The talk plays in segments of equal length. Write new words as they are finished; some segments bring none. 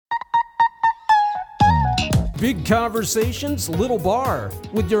Big Conversations, Little Bar,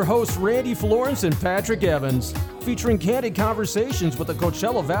 with your hosts Randy Florence and Patrick Evans, featuring candid conversations with the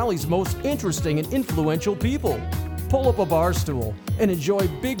Coachella Valley's most interesting and influential people. Pull up a bar stool and enjoy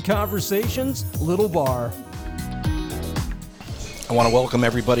Big Conversations, Little Bar. I want to welcome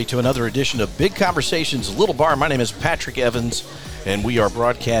everybody to another edition of Big Conversations, Little Bar. My name is Patrick Evans, and we are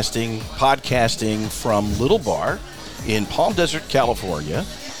podcasting from Little Bar in Palm Desert, California.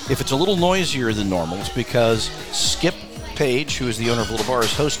 If it's a little noisier than normal, it's because Skip Page, who is the owner of Little Bar,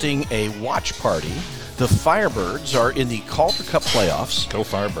 is hosting a watch party. The Firebirds are in the Calder Cup playoffs. Go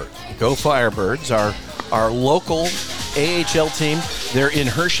Firebirds. Go Firebirds, our local AHL team. They're in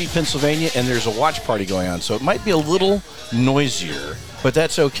Hershey, Pennsylvania, and there's a watch party going on. So it might be a little noisier, but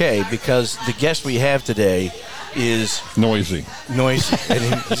that's okay because the guest we have today is noisy, and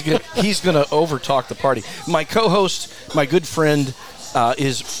he's going to overtalk the party. My co-host, my good friend,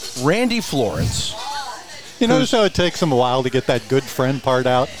 is Randy Florence. You notice how it takes him a while to get that good friend part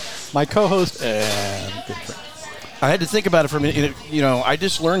out? My co-host and good friend. I had to think about it for a minute. You know, I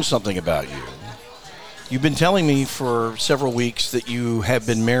just learned something about you. You've been telling me for several weeks that you have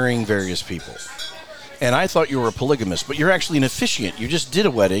been marrying various people. And I thought you were a polygamist, but you're actually an officiant. You just did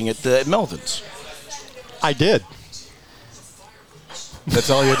a wedding at Melvin's. I did.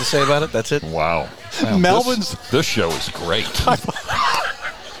 That's all you had to say about it? That's it? Wow. Melvin's. This show is great.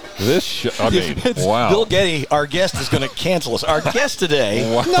 This show, wow. Bill Geddie, our guest, is going to cancel us. Our guest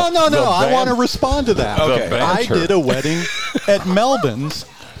today. Wow. No. I want to respond to that. Okay. I did a wedding at Melvin's,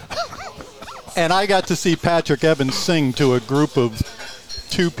 and I got to see Patrick Evans sing to a group of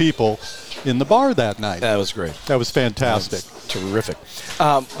 2 people in the bar that night. That was great. That was fantastic. That was terrific.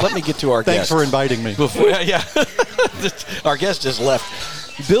 Let me get to our guest. Thanks for inviting me. Yeah. Our guest just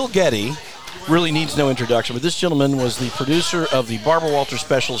left. Bill Geddie really needs no introduction, but this gentleman was the producer of the Barbara Walters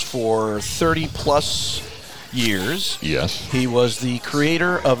specials for 30-plus years. Yes. He was the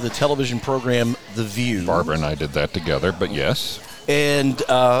creator of the television program The View. Barbara and I did that together, but yes. And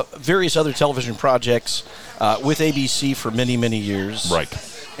various other television projects with ABC for many, many years. Right.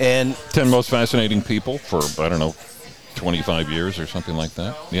 And 10 Most Fascinating People for, 25 years or something like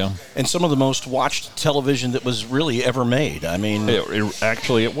that. Yeah. And some of the most watched television that was really ever made. I mean,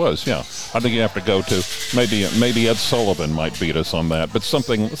 it was. Yeah. I think you have to go to maybe Ed Sullivan might beat us on that, but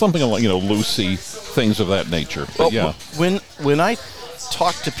something like Lucy, things of that nature. But yeah. When I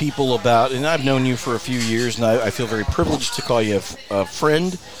talk to people about, and I've known you for a few years, and I feel very privileged to call you a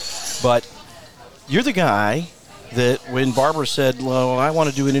friend, but you're the guy that when Barbara said, "Well, I want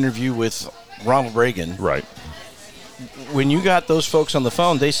to do an interview with Ronald Reagan," right? When you got those folks on the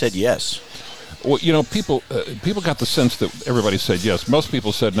phone, they said yes. Well, people got the sense that everybody said yes. Most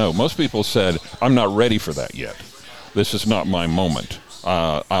people said no. Most people said, "I'm not ready for that yet. This is not my moment.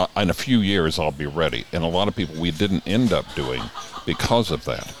 In a few years, I'll be ready." And a lot of people we didn't end up doing because of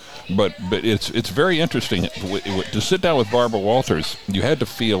that. But it's very interesting to sit down with Barbara Walters. You had to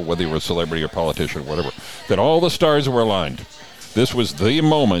feel, whether you were a celebrity or politician or whatever, that all the stars were aligned. This was the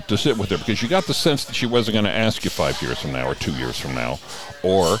moment to sit with her because you got the sense that she wasn't going to ask you 5 years from now or 2 years from now,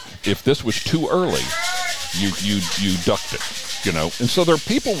 or if this was too early, you ducked it, And so there are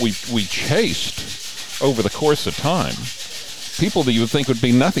people we chased over the course of time, people that you would think would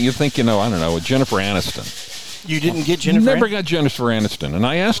be nothing. You'd think, Jennifer Aniston. You didn't get Jennifer? Never got Jennifer Aniston. And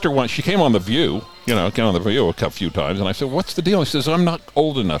I asked her once, she came on The View, a few times, and I said, "What's the deal?" She says, "I'm not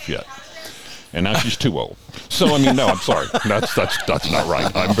old enough yet." And now she's too old. So, no, I'm sorry. That's not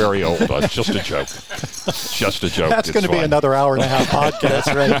right. I'm very old. It's just a joke. It's just a joke. That's going to be another hour and a half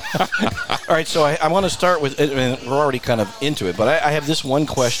podcast, right? All right, so I want to start with, we're already kind of into it, but I have this one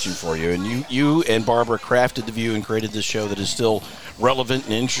question for you. And you and Barbara crafted The View and created this show that is still relevant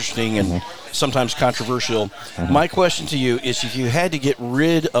and interesting and sometimes controversial. Mm-hmm. My question to you is, if you had to get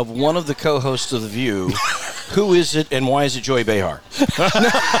rid of one of the co-hosts of The View, who is it and why is it Joy Behar?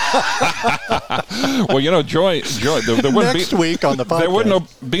 Well, Joy there wouldn't next week on the podcast. There would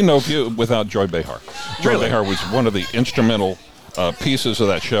be no View without Joy Behar. Joy Behar was one of the instrumental pieces of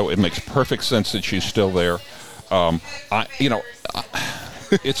that show. It makes perfect sense that she's still there.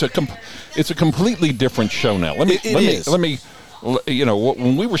 It's a completely different show now. Let me.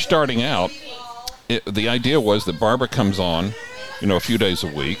 When we were starting out, the idea was that Barbara comes on, a few days a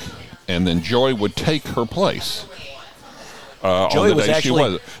week, and then Joy would take her place. On the day she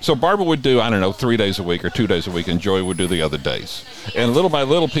was. So Barbara would do, 3 days a week or 2 days a week, and Joy would do the other days. And little by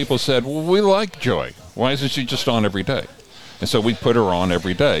little, people said, "Well, we like Joy. Why isn't she just on every day?" And so we put her on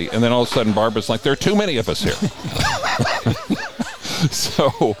every day. And then all of a sudden, Barbara's like, "There are too many of us here."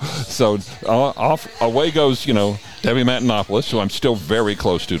 So off away goes, Debbie Matenopoulos, who I'm still very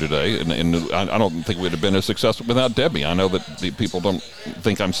close to today, and I don't think we'd have been as successful without Debbie. I know that the people don't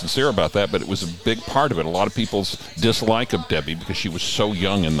think I'm sincere about that, but it was a big part of it. A lot of people's dislike of Debbie because she was so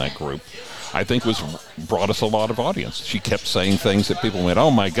young in that group, I think brought us a lot of audience. She kept saying things that people went,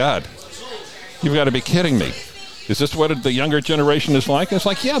 "Oh my God, you've got to be kidding me. Is this what the younger generation is like?" And it's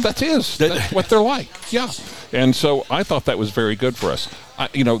like, yeah, that's what they're like. Yeah. And so I thought that was very good for us. I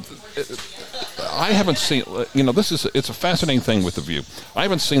haven't seen, it's a fascinating thing with The View. I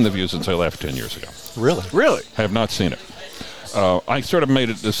haven't seen The View since I left 10 years ago. Really? I have not seen it. I sort of made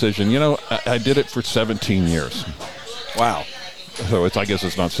a decision, I did it for 17 years. Wow. So I guess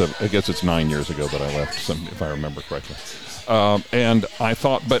it's 9 years ago that I left, if I remember correctly. And I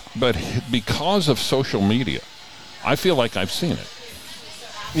thought, but because of social media, I feel like I've seen it.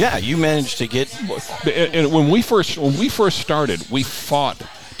 Yeah, you managed to get. And when we first started, we fought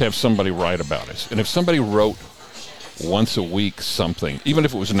to have somebody write about us. And if somebody wrote once a week something, even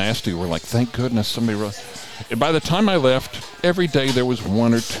if it was nasty, we're like, thank goodness somebody wrote. And by the time I left, every day there was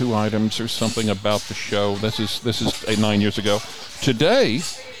 1 or 2 items or something about the show. This is 9 years ago. Today,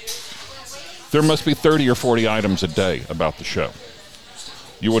 there must be 30 or 40 items a day about the show.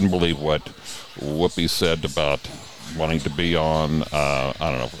 You wouldn't believe what Whoopi said about wanting to be on, I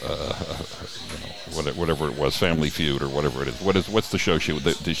don't know, whatever it was, Family Feud or whatever it is. What's the show she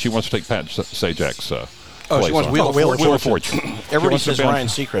wants to take Pat Sajak's place she wants on. Wheel of Fortune. Everybody says to Ryan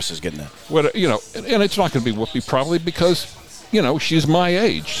Seacrest is getting that. And it's not going to be Whoopi probably because, she's my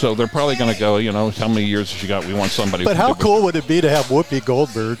age, so they're probably going to go, how many years has she got? We want somebody. But how cool would it be to have Whoopi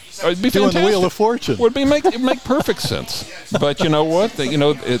Goldberg doing the Wheel of Fortune? It'd make perfect sense. But you know what?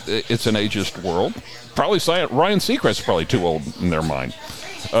 It's an ageist world. Probably Ryan Seacrest is probably too old in their mind.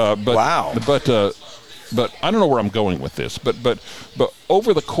 Wow. But I don't know where I'm going with this. But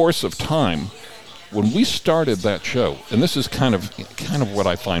over the course of time, when we started that show, and this is kind of what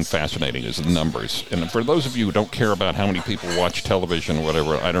I find fascinating is the numbers. And for those of you who don't care about how many people watch television or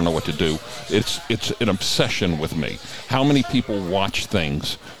whatever, I don't know what to do. It's an obsession with me. How many people watch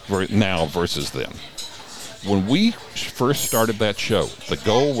things now versus then? When we first started that show, the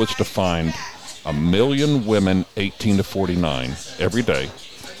goal was to find 1 million women 18 to 49 every day,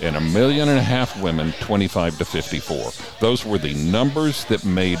 and 1.5 million women 25 to 54. Those were the numbers that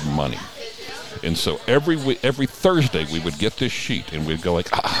made money. And so every Thursday we would get this sheet and we'd go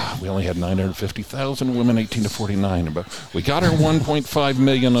like, we only had 950,000 women 18 to 49, but we got our 1.5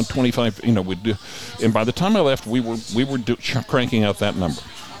 million on 25. And by the time I left, we were cranking out that number.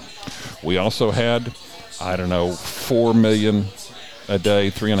 We also had, 4 million a day,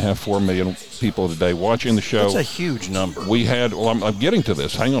 3.5, 4 million people a day watching the show. That's a huge number. We had, I'm getting to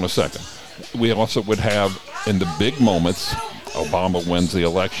this. Hang on a second. We also would have, in the big moments, Obama wins the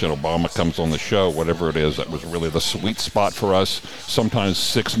election, Obama comes on the show, whatever it is, that was really the sweet spot for us, sometimes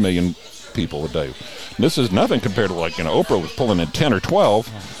 6 million people a day. And this is nothing compared to Oprah was pulling in 10 or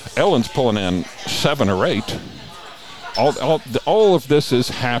 12, Ellen's pulling in 7 or 8. All of this is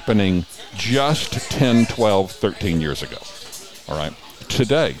happening just 10, 12, 13 years ago. All right.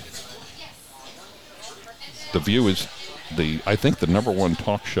 Today, The View is I think the number one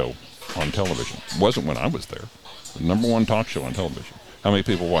talk show on television. It wasn't when I was there. The number one talk show on television. How many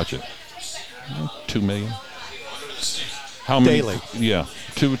people watch it? 2 million. How many? Daily. Yeah,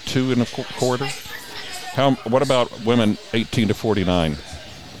 2.25. What about women 18 to 49?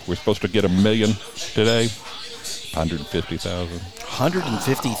 We're supposed to get 1 million today. 150,000.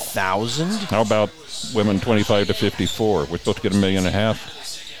 150,000? How about women 25 to 54? We're supposed to get 1.5 million.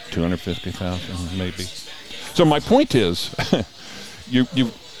 250,000 maybe. So my point is,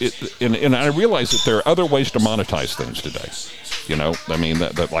 and I realize that there are other ways to monetize things today.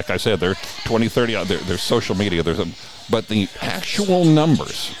 That like I said, there are 20, 30, there's social media, but the actual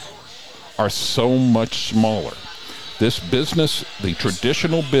numbers are so much smaller. This business, the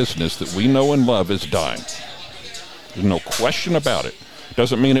traditional business that we know and love, is dying. There's no question about it.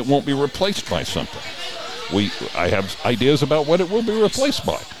 Doesn't mean it won't be replaced by something. I have ideas about what it will be replaced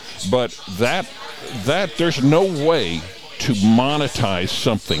by, but that there's no way to monetize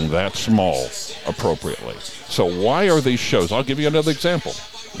something that small appropriately. So why are these shows? I'll give you another example.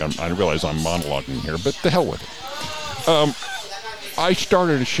 I realize I'm monologuing here, but the hell with it. I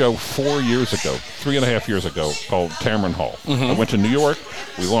started a show 3.5 years ago, called Tamron Hall. Mm-hmm. I went to New York.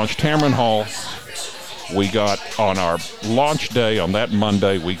 We launched Tamron Hall. We got, on our launch day, on that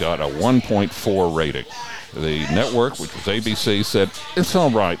Monday, we got a 1.4 rating. The network, which was ABC, said, it's all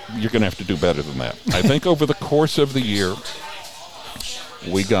right, you're going to have to do better than that. I think over the course of the year,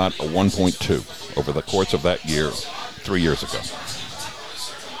 we got a 1.2 over the course of that year, 3 years ago.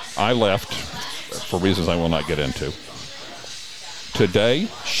 I left for reasons I will not get into. Today,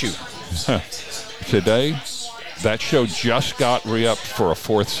 today, that show just got re-upped for a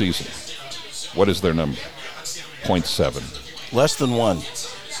 4th season. What is their number? 0.7. Less than 1.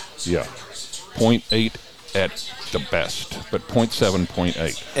 Yeah. 0.8 at the best, but 0.7,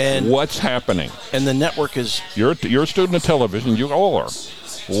 0.8. And what's happening? And the network is... You're a student of television. You all are.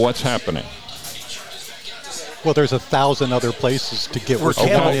 What's happening? Well, there's 1,000 other places to get what you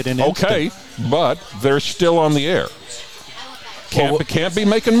wanted in instant. Okay, but they're still on the air. Can't be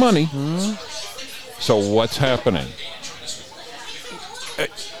making money. So what's happening?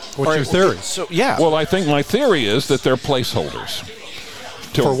 What's your theory? So yeah. Well, I think my theory is that they're placeholders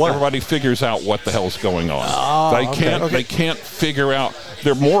till For what? everybody figures out what the hell's going on. They can't figure out.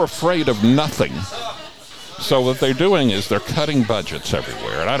 They're more afraid of nothing. So what they're doing is they're cutting budgets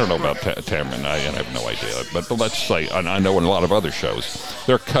everywhere. And I don't know about Tamron. I have no idea. But let's say, and I know in a lot of other shows,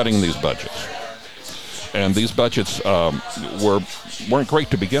 they're cutting these budgets. And these budgets weren't great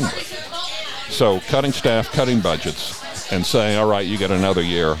to begin with. So cutting staff, cutting budgets, and saying, all right, you get another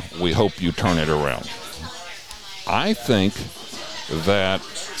year. We hope you turn it around. I think that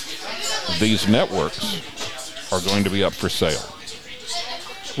these networks are going to be up for sale.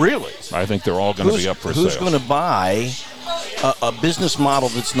 Really? I think they're all going to be up for sale. Who's going to buy a business model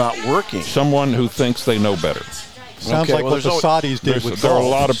that's not working? Someone who thinks they know better. Sounds like what the Saudis did with there are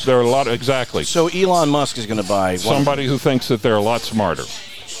golf. a lot of exactly. So Elon Musk is going to buy somebody who thinks that they're a lot smarter.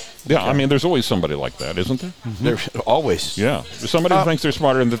 Yeah, okay. I mean, there's always somebody like that, isn't there? Mm-hmm. There's always. Yeah, there's somebody who thinks they're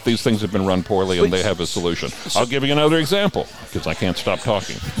smarter and that these things have been run poorly and they have a solution. I'll give you another example because I can't stop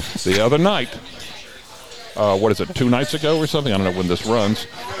talking. The other night, what is it, 2 nights ago or something? I don't know when this runs.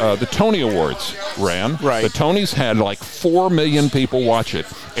 The Tony Awards ran. Right. The Tonys had like 4 million people watch it,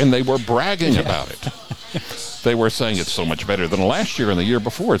 and they were bragging about it. They were saying it's so much better than last year and the year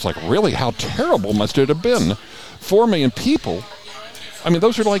before. It's like, really, how terrible must it have been? 4 million people. I mean,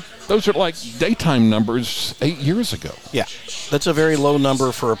 those are like daytime numbers 8 years ago. Yeah, that's a very low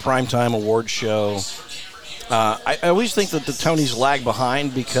number for a primetime award show. I always think that the Tonys lag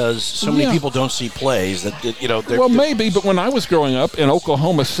behind because so many people don't see plays that maybe, but when I was growing up in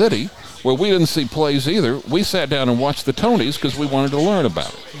Oklahoma City, where we didn't see plays either, we sat down and watched the Tonys because we wanted to learn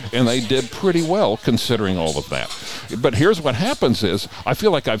about it, and they did pretty well considering all of that. But here's what happens is I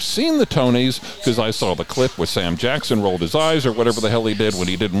feel like I've seen the Tonys because I saw the clip where Sam Jackson rolled his eyes or whatever the hell he did when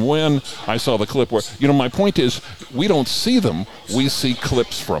he didn't win. I saw the clip where, my point is we don't see them, we see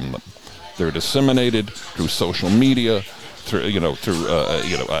clips from them. They're disseminated through social media, through I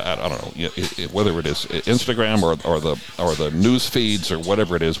don't know, whether it is Instagram or the news feeds or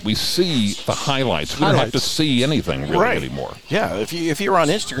whatever it is. We see the highlights. We don't have to see anything really anymore. Yeah, if you're on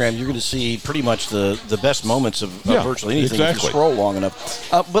Instagram, you're going to see pretty much the best moments of virtually anything if you scroll long enough.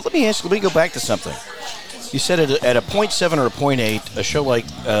 But let me go back to something. You said at a 0.7 or a 0.8, a show like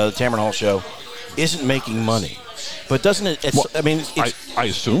the Tamron Hall Show isn't making money. But doesn't it? I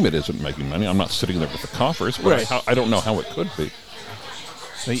assume it isn't making money. I'm not sitting there with the coffers, but I don't know how it could be.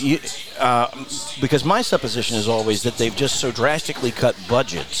 Because my supposition is always that they've just so drastically cut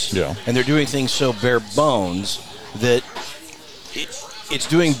budgets, and they're doing things so bare bones that it's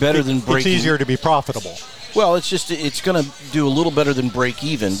doing better than break. It's easier to be profitable. Well, it's going to do a little better than break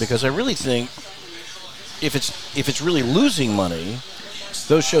even because I really think if it's really losing money,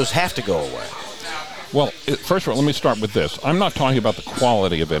 those shows have to go away. Well, first of all, let me start with this. I'm not talking about the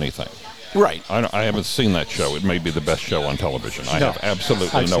quality of anything. Right. I haven't seen that show. It may be the best show on television. I have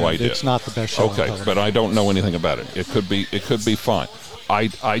absolutely no idea. It's not the best show on television. But I don't know anything about it. It could be fine.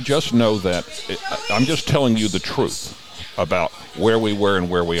 I just know that I'm just telling you the truth about where we were and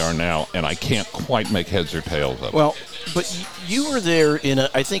where we are now, and I can't quite make heads or tails of it. Well, but you were there in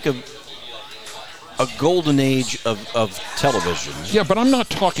I think a golden age of television. Yeah, but I'm not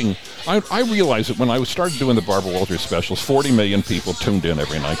talking. I realize that when I started doing the Barbara Walters specials, 40 million people tuned in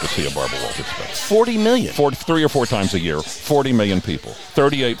every night to see a Barbara Walters special. 40 million? 3 or 4 times a year, 40 million people.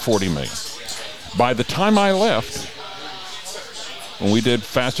 40 million. By the time I left, when we did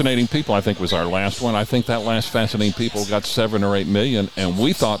Fascinating People, I think was our last one, I think that last Fascinating People got 7 or 8 million, and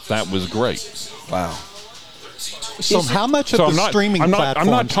we thought that was great. Wow. So how much of the streaming platforms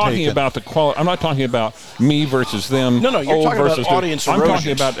I'm not talking about the quality. I'm not talking about me versus them. No, you're talking about audience erosion. I'm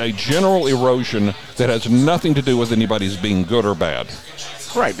talking about a general erosion that has nothing to do with anybody's being good or bad.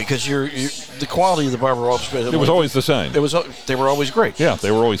 Right, because you're the quality of the Barbara Walters. It was always the same. They were always great. Yeah, they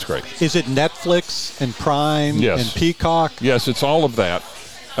were always great. Is it Netflix and Prime and Peacock? Yes, it's all of that.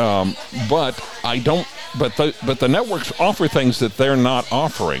 But I don't. But the networks offer things that they're not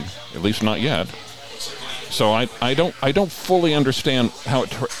offering, at least not yet. So I don't fully understand how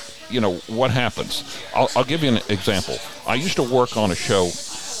it. what happens. I'll give you an example. I used to work on a show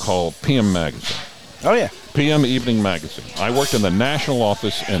called PM Magazine. Oh, yeah. PM Evening Magazine. I worked in the national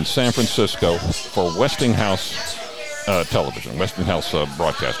office in San Francisco for Westinghouse Television, Westinghouse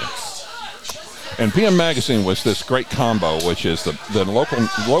Broadcasting. And PM Magazine was this great combo, which is the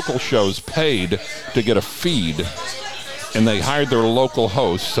local shows paid to get a feed, and they hired their local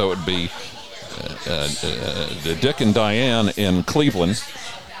hosts, so it would be Dick and Diane in Cleveland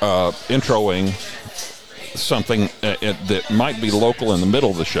introing something that might be local in the middle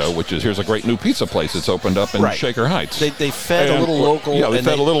of the show, which is, here's a great new pizza place that's opened up in Shaker Heights. They fed a little local. Yeah, they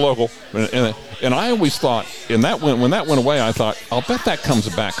fed a little local. And I always thought, when that went away, I thought, I'll bet that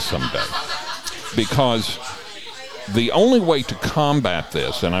comes back someday. Because the only way to combat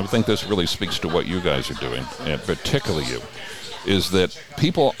this, and I think this really speaks to what you guys are doing, and particularly you, is that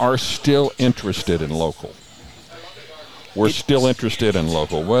people are still interested in local. We're still interested in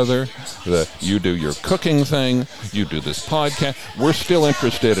local weather. You do your cooking thing. You do this podcast. We're still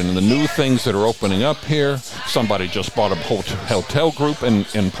interested in the new things that are opening up here. Somebody just bought a whole hotel group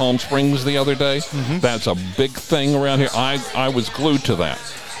in Palm Springs the other day. Mm-hmm. That's a big thing around here. I was glued to that.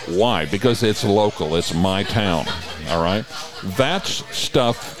 Why? Because it's local. It's my town. All right? That's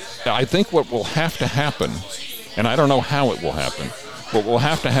stuff. I think what will have to happen, and I don't know how it will happen, but what will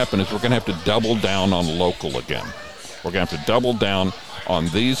have to happen is we're going to have to double down on local again. We're going to have to double down on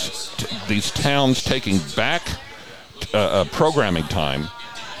these towns taking back programming time,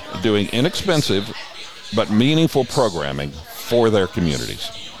 doing inexpensive but meaningful programming for their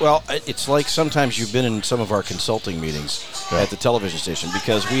communities. Well, it's like sometimes you've been in some of our consulting meetings at the television station,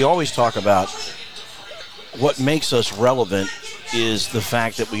 because we always talk about what makes us relevant is the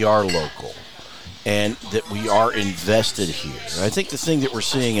fact that we are local and that we are invested here. And I think the thing that we're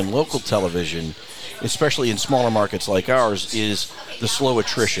seeing in local television, especially in smaller markets like ours, is the slow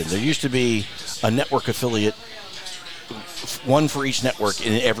attrition. There used to be a network affiliate, one for each network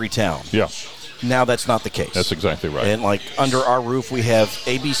in every town. Yeah. Now that's not the case. That's exactly right. And like under our roof, we have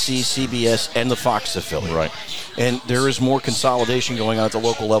ABC, CBS, and the Fox affiliate. Right. And there is more consolidation going on at the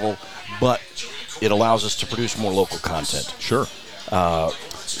local level, but it allows us to produce more local content. Sure.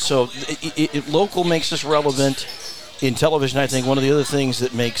 So local makes us relevant in television. I think one of the other things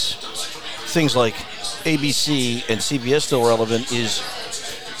that makes things like ABC and CBS still relevant is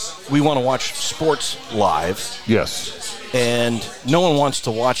we want to watch sports live. Yes. And no one wants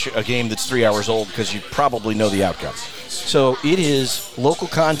to watch a game that's 3 hours old because you probably know the outcome. So it is local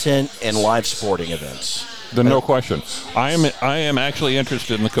content and live sporting events. No question. I am actually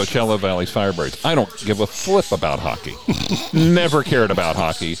interested in the Coachella Valley Firebirds. I don't give a flip about hockey. Never cared about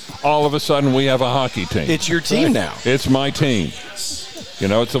hockey. All of a sudden, we have a hockey team. It's your team now. It's my team. You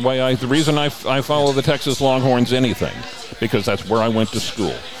know, it's the reason I follow the Texas Longhorns anything, because that's where I went to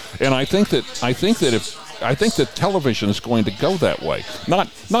school. And I think that television is going to go that way. Not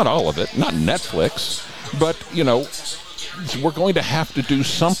all of it, not Netflix, but, you know, we're going to have to do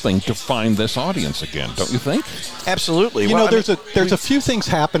something to find this audience again, don't you think? Absolutely. You know, there's a few things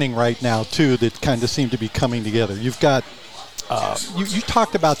happening right now, too, that kind of seem to be coming together. You've got, you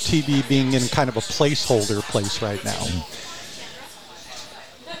talked about TV being in kind of a placeholder place right now.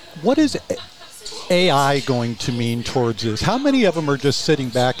 What is AI going to mean towards this? How many of them are just sitting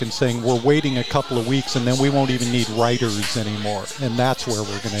back and saying, we're waiting a couple of weeks and then we won't even need writers anymore, and that's where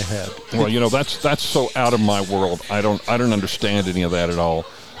we're going to head? Well, you know, that's so out of my world. I don't understand any of that at all.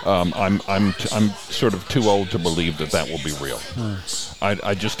 I'm sort of too old to believe that will be real.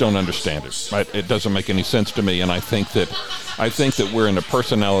 I just don't understand it. It doesn't make any sense to me, and I think that we're in a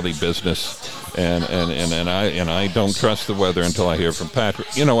personality business, and I don't trust the weather until I hear from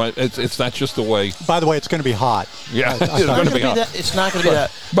Patrick. You know, it's that's just the way. By the way, it's going to be hot. Yeah, it's going to be hot. It's not going to be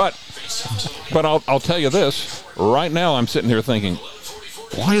that. But I'll tell you this. Right now, I'm sitting here thinking,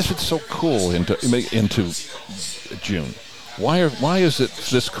 why is it so cool into June? Why is it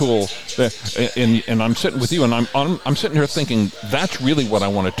this cool? And I'm sitting with you, and I'm sitting here thinking, that's really what I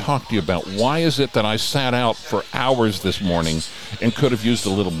want to talk to you about. Why is it that I sat out for hours this morning and could have used a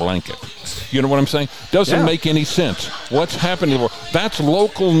little blanket? You know what I'm saying? Doesn't make any sense. What's happening? That's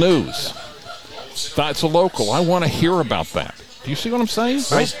local news. That's local. I want to hear about that. Do you see what I'm saying?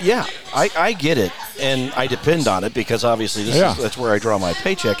 I get it, and I depend on it because obviously that's where I draw my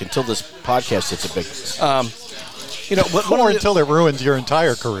paycheck until this podcast hits a big. You know, until it ruins your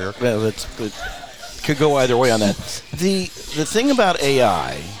entire career. Well, it could go either way on that. The thing about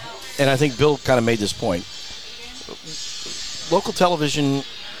AI, and I think Bill kind of made this point, local television,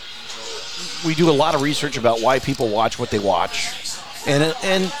 we do a lot of research about why people watch what they watch,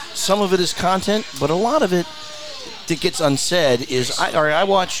 and some of it is content, but a lot of it, that gets unsaid is I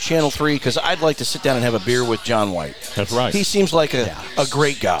watch Channel 3 because I'd like to sit down and have a beer with John White. That's right. He seems like a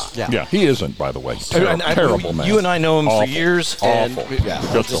great guy. Yeah, he isn't, by the way. Terrible man. You and I know him Awful. for years. Awful.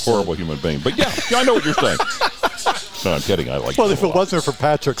 And, just a horrible human being. But yeah, I know what you're saying. No, I'm kidding. I like. Well, if it wasn't for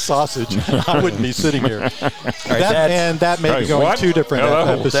Patrick's sausage, I wouldn't be sitting here. That may be going 2 different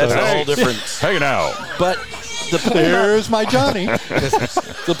episodes. That's all different. Hey now. But the point there's my Johnny.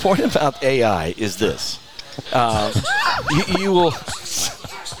 The point about AI is this: you will.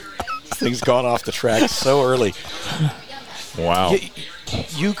 Things gone off the track so early. Wow.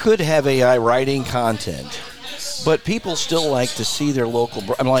 You could have AI writing content. But people still like to see their local.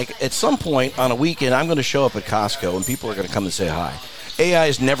 I'm like, at some point on a weekend, I'm going to show up at Costco and people are going to come and say hi. AI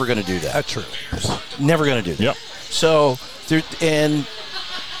is never going to do that. That's true. Never going to do that. Yep. So,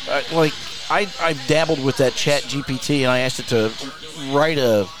 I dabbled with that Chat GPT and I asked it to write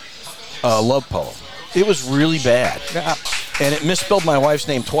a love poem. It was really bad. And it misspelled my wife's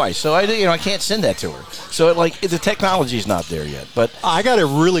name twice. So I can't send that to her. So the technology's not there yet. But I got a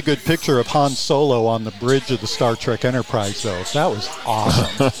really good picture of Han Solo on the bridge of the Star Trek Enterprise, though. That was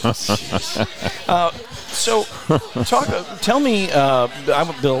awesome. Tell me,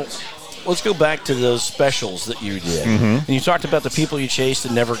 Bill. Let's go back to those specials that you did. Mm-hmm. And you talked about the people you chased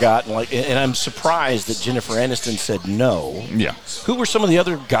and never got. And I'm surprised that Jennifer Aniston said no. Yeah. Who were some of the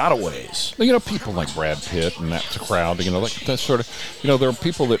other gotaways? People like Brad Pitt and that's a crowd. Like that sort of. There are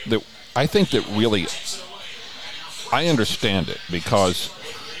people that I think that really. I understand it because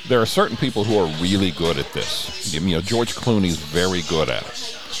there are certain people who are really good at this. George Clooney's very good at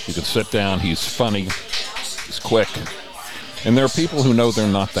it. You can sit down. He's funny. He's quick. And there are people who know they're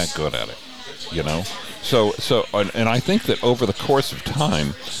not that good at it, So, and I think that over the course of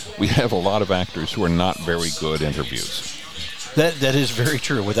time, we have a lot of actors who are not very good interviews. That is very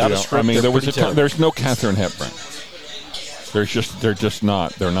true. Without a script, there was a time. There's no Katharine Hepburn. They're just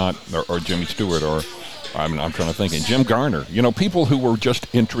not. They're not. Or Jimmy Stewart, or I'm trying to think. And Jim Garner. People who were just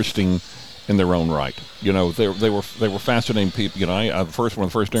interesting in their own right. They were fascinating people. One of the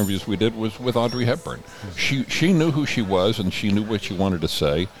first interviews we did was with Audrey Hepburn. She knew who she was and she knew what she wanted to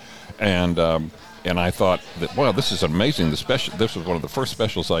say, and I thought that this is amazing. This was one of the first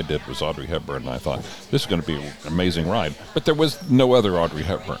specials I did was Audrey Hepburn, and I thought this is going to be an amazing ride. But there was no other Audrey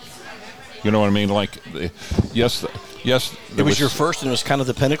Hepburn. You know what I mean? Yes. It was your first, and it was kind of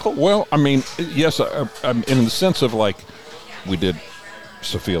the pinnacle. Well, yes. In the sense of we did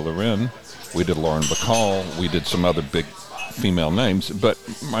Sophia Loren. We did Lauren Bacall. We did some other big female names. But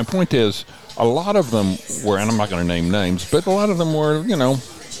my point is, a lot of them were, and I'm not going to name names, but a lot of them were,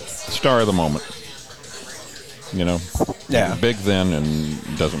 star of the moment. Yeah. Big then, and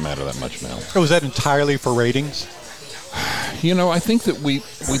it doesn't matter that much now. Was that entirely for ratings? I think that we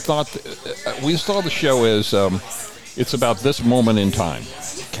thought, we saw the show as, it's about this moment in time.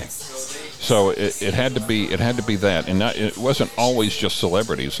 Okay. So it had to be that, and it wasn't always just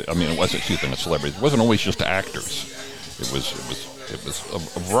celebrities. It wasn't celebrities. It wasn't always just actors. It was a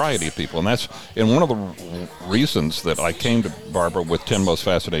variety of people, and one of the reasons that I came to Barbara with 10 Most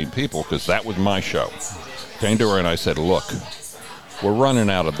Fascinating People, because that was my show. Came to her and I said, "Look, we're running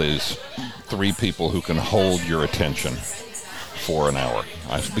out of these 3 people who can hold your attention for an hour."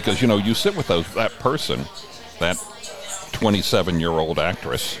 Because you sit with that person, that 27-year-old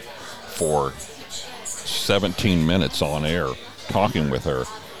actress, for 17 minutes on air, talking with her,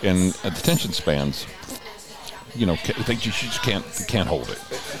 and attention spans, you just can't hold it.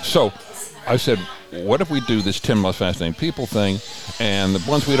 So I said, what if we do this 10 Most Fascinating People thing, and the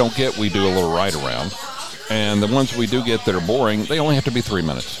ones we don't get, we do a little ride around, and the ones we do get that are boring, they only have to be 3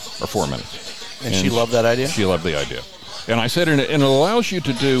 minutes or 4 minutes. And she loved that idea? She loved the idea. And I said, and it allowed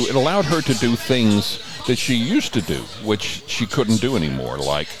her to do things that she used to do, which she couldn't do anymore,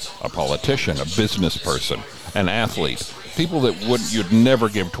 like a politician, a business person, an athlete, people that you'd never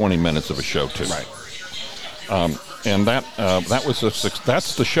give 20 minutes of a show to. Right. And that's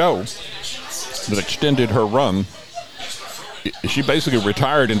the show that extended her run. She basically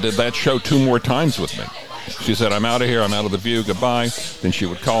retired and did that show 2 more times with me. She said, "I'm out of here. I'm out of the View. Goodbye." Then she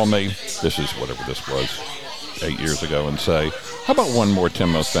would call me. This is whatever this was, 8 years ago, and say, "How about one more 10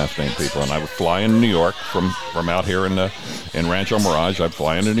 Most Fascinating People?" And I would fly in New York from out here in Rancho Mirage. I'd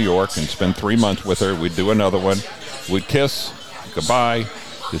fly into New York and spend 3 months with her. We'd do another one. We'd kiss. Goodbye.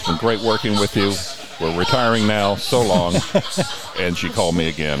 It's been great working with you. We're retiring now. So long. And she called me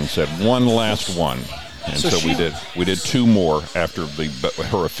again and said, "One last one." And so we did 2 more after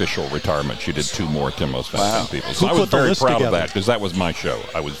her official retirement. She did 2 more 10 Most Fascinating People. So I was very proud of that, because that was my show.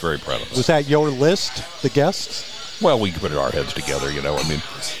 I was very proud of it. Was that your list, the guests? Well, we put our heads together,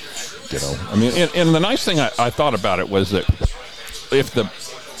 You know, I mean, and the nice thing I thought about it was that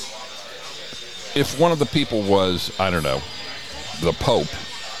if one of the people was, I don't know, the Pope,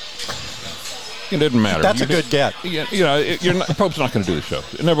 it didn't matter. That's a good get. You know, the Pope's not going to do the show.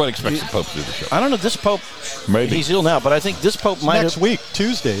 Nobody expects the Pope to do the show. I don't know. This Pope, maybe he's ill now, but I think this Pope might next week,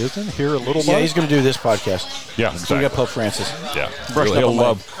 Tuesday, isn't it? Here a little bar. Yeah, he's going to do this podcast. Yeah, exactly. We got Pope Francis. Yeah, He'll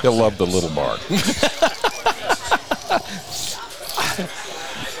love the little bar.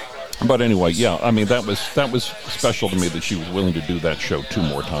 But anyway, yeah, I mean that was special to me that she was willing to do that show 2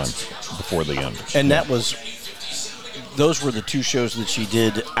 more times before the end. And those were the 2 shows that she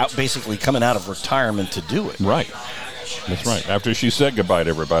did basically coming out of retirement to do it. Right. That's right. After she said goodbye to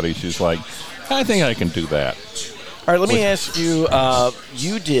everybody, she's like, I think I can do that. All right, let me ask you,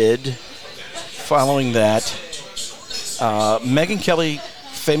 you did, following that, Megyn Kelly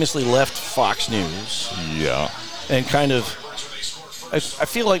famously left Fox News. Yeah. And kind of, I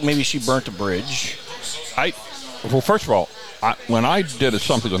feel like maybe she burnt a bridge. Well, first of all, when I did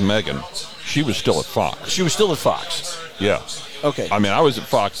something with Megyn, she was still at Fox. She was still at Fox? Yeah. Okay. I mean, I was at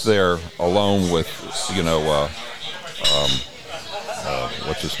Fox there alone with,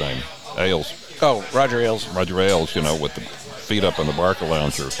 what's his name? Ailes. Oh, Roger Ailes. Roger Ailes, with the feet up in the Barca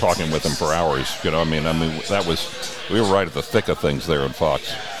Lounge or talking with him for hours. We were right at the thick of things there in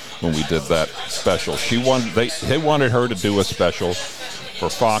Fox when we did that special. They wanted her to do a special for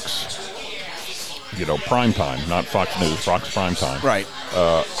Fox, prime time, not Fox News, Fox prime time. Right.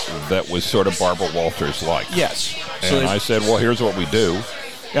 That was sort of Barbara Walters-like. Yes. And I said, well, here's what we do.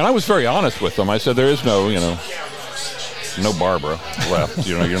 And I was very honest with them. I said, there is no Barbara left.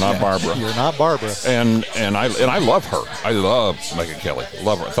 You're not Barbara. You're not Barbara. And I love her. I love Megyn Kelly.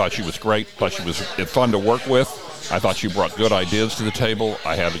 Love her. I thought she was great. Thought she was fun to work with. I thought she brought good ideas to the table.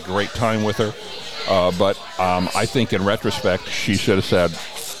 I had a great time with her. But I think in retrospect, she should have said,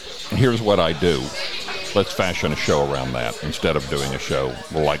 here's what I do. Let's fashion a show around that instead of doing a show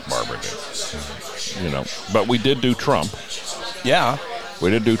like Barbara did. But we did do Trump. Yeah. We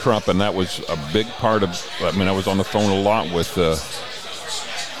did do Trump, and that was a big part of, I was on the phone a lot with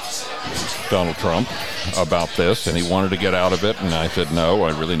Donald Trump about this, and he wanted to get out of it, and I said, no,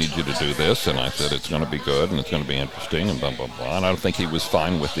 I really need you to do this, and I said, it's going to be good, and it's going to be interesting, and blah, blah, blah, and I don't think he was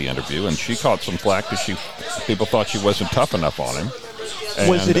fine with the interview, and she caught some flack because people thought she wasn't tough enough on him.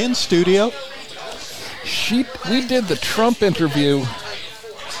 Was it in studio? We did the Trump interview.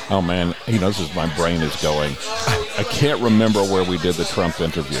 Oh, man, he knows as my brain is going. I can't remember where we did the Trump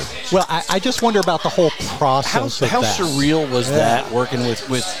interview. Well, I just wonder about the whole process of how that. Surreal was that, working with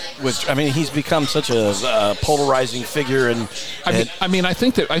he's become such a polarizing figure. I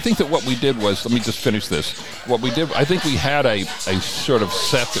think that what we did was, let me just finish this. What we did, I think we had a sort of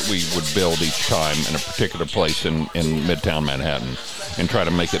set that we would build each time in a particular place in Midtown Manhattan and try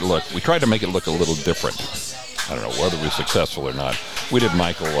to make it look, we tried to make it look a little different. I don't know whether we were successful or not. We did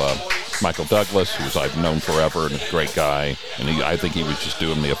Michael Douglas, who I've known forever and a great guy, and I think he was just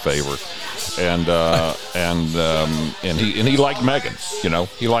doing me a favor. And he liked Megyn.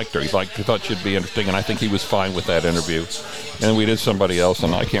 He liked her. He thought she'd be interesting, and I think he was fine with that interview. And we did somebody else,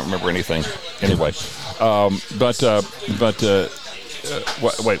 and I can't remember anything. Anyway,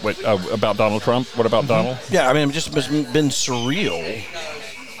 wait. About Donald Trump. What about Donald? Yeah, it's just been surreal.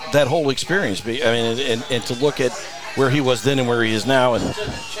 That whole experience, and to look at where he was then and where he is now, and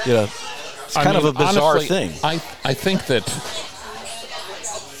it's kind of a bizarre honestly, thing. I think that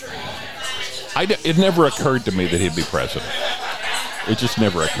it never occurred to me that he'd be president. It just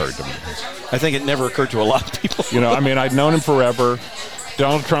never occurred to me. I think it never occurred to a lot of people. I'd known him forever.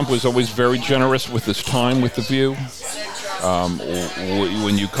 Donald Trump was always very generous with his time with The View.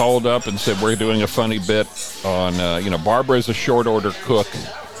 When you called up and said, we're doing a funny bit on, Barbara is a short order cook,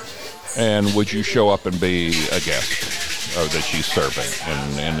 and would you show up and be a guest that she's serving?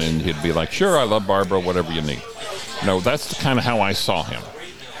 And then he'd be like, sure, I love Barbara, whatever you need. No, that's kind of how I saw him.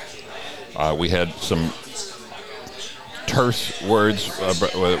 We had some terse words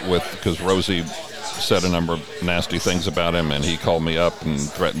because Rosie said a number of nasty things about him, and he called me up and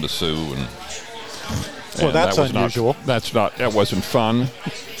threatened to sue. Well, that's unusual. That wasn't fun.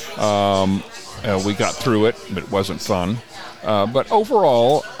 We got through it, but it wasn't fun. But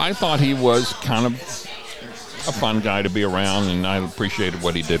overall, I thought he was kind of a fun guy to be around, and I appreciated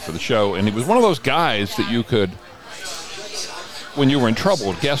what he did for the show. And he was one of those guys that you could, when you were in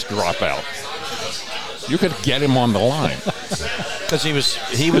trouble, guest drop out. You could get him on the line because he was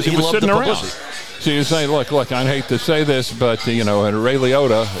loved sitting the around. publicity. So you say, look, I hate to say this, but Ray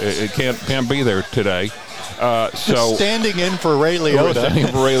Liotta it can't be there today. So standing in for Ray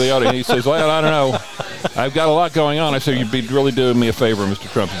Liotta. And he says, well, I don't know. I've got a lot going on. I said, you'd be really doing me a favor,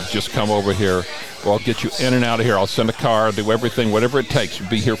 Mr. Trump, if you just come over here. Well, I'll get you in and out of here. I'll send a car, do everything, whatever it takes. You'll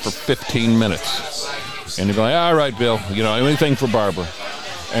be here for 15 minutes. And he'd be like, all right, Bill, anything for Barbara.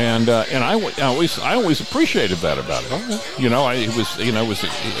 And I always appreciated that about it.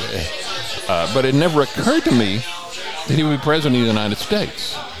 But it never occurred to me that he would be president of the United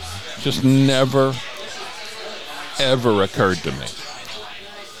States. Just never, ever occurred to me.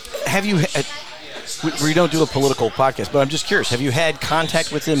 Have you? We don't do a political podcast, but I'm just curious. Have you had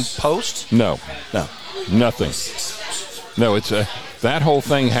contact with him post? No, nothing. No, it's that whole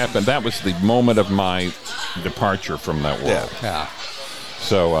thing happened. That was the moment of my departure from that world. Yeah.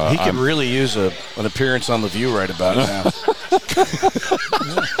 So he could really use an appearance on The View right about now.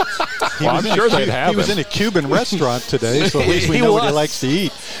 I'm sure they'd have He was in a Cuban restaurant today, so at least we know what he likes to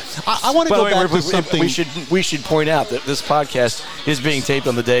eat. I want to go back to something. We should point out that this podcast is being taped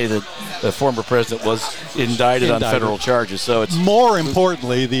on the day that the former president was indicted on federal charges. So it's more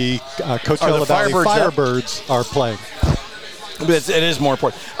importantly, the Coachella Valley Firebirds are playing. It is more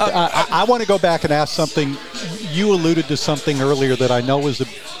important. I want to go back and ask something. You alluded to something earlier that I know was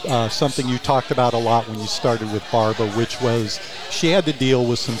something you talked about a lot when you started with Barbara, which was she had to deal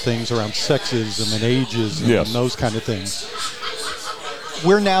with some things around sexism and ageism and those kind of things.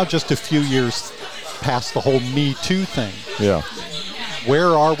 We're now just a few years past the whole Me Too thing. Yeah. Where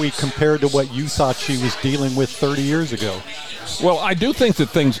are we compared to what you thought she was dealing with 30 years ago? Well, I do think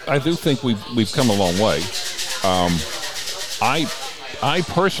we've come a long way. I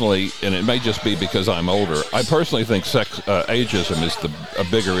personally, and it may just be because I'm older, I personally think ageism is a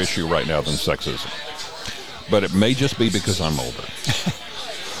bigger issue right now than sexism. But it may just be because I'm older.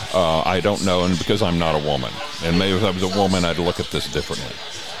 I don't know, and because I'm not a woman. And maybe if I was a woman, I'd look at this differently.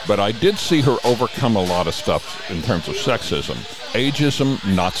 But I did see her overcome a lot of stuff in terms of sexism. Ageism,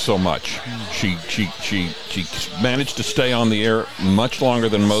 not so much. She managed to stay on the air much longer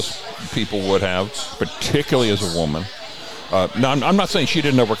than most people would have, particularly as a woman. Now, I'm not saying she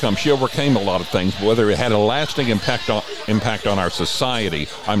didn't overcome. She overcame a lot of things. But whether it had a lasting impact on our society,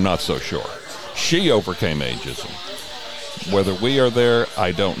 I'm not so sure. She overcame ageism. Whether we are there,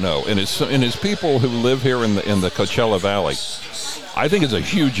 I don't know. And as people who live here in the Coachella Valley, I think it's a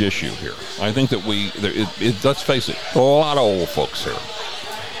huge issue here. I think that let's face it, a lot of old folks here,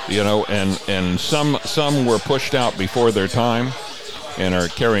 and some were pushed out before their time and are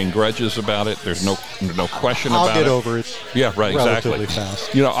carrying grudges about it. There's no question about it. I'll get over it. Yeah, right, relatively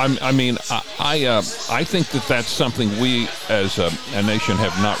exactly. Fast. I think that's something we as a nation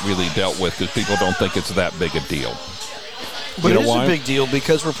have not really dealt with because people don't think it's that big a deal. But it is a big deal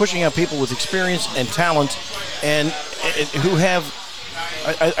because we're pushing out people with experience and talent and who have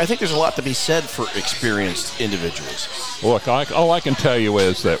I think there's a lot to be said for experienced individuals. Look, all I can tell you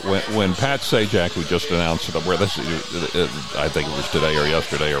is that when Pat Sajak, who just announced it, I think it was today or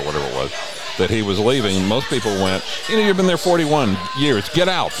yesterday or whatever it was, that he was leaving, most people went, you've been there 41 years, get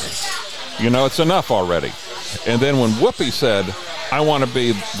out. It's enough already. And then when Whoopi said, I want to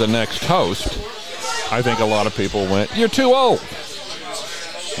be the next host, I think a lot of people went, you're too old.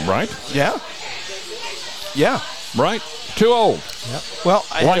 Right? Yeah. Yeah. Right? Too old. Yep. Well,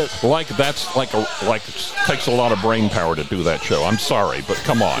 it takes a lot of brain power to do that show. I'm sorry, but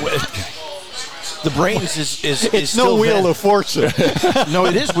come on. The brains is it's no Wheel of Fortune. No,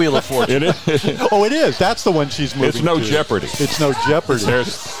 it is Wheel of Fortune. It is. Oh, it is. That's the one she's moving. It's no to. Jeopardy. It's no Jeopardy.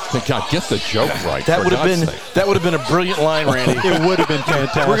 God, get the joke right. That would have been a brilliant line, Randy. It would have been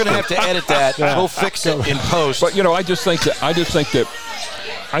fantastic. We're going to have to edit that. Yeah. We'll fix it in post. But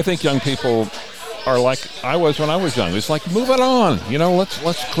I think young people are like I was when I was young. It's like, move it on.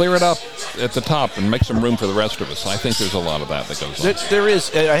 Let's clear it up at the top and make some room for the rest of us. I think there's a lot of that goes on. There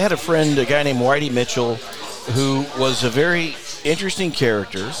is. I had a friend, a guy named Whitey Mitchell, who was a very interesting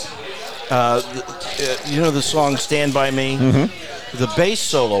character. The song Stand By Me? Mm-hmm. The bass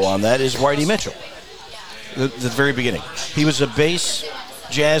solo on that is Whitey Mitchell. The very beginning. He was a bass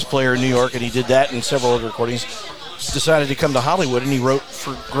jazz player in New York, and he did that in several other recordings. Decided to come to Hollywood, and he wrote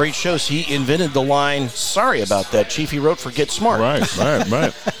for great shows. He invented the line, sorry about that, Chief. He wrote for Get Smart.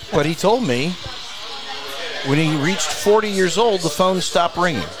 Right. But he told me when he reached 40 years old, the phone stopped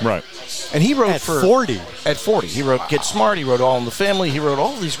ringing. Right. And he wrote At 40. At 40. He wrote Get Smart. He wrote All in the Family. He wrote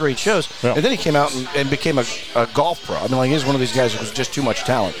all these great shows. Yeah. And then he came out and became a golf pro. He's one of these guys who was just too much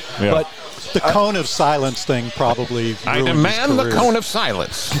talent. Yeah. But the cone of silence thing probably I demand the cone of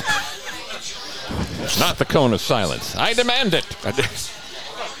silence. Not the cone of silence. I demand it.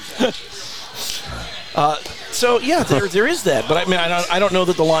 So yeah, there is that, but I mean, I don't know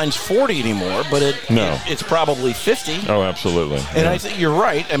that the line's 40 anymore, but it's probably 50. Oh, absolutely. And I think you're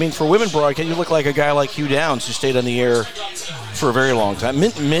right. I mean, for women broadcast, you look like a guy like Hugh Downs, who stayed on the air for a very long time.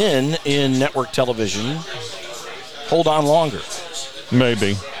 Men in network television hold on longer.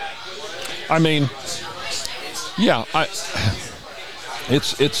 Maybe. I mean, yeah,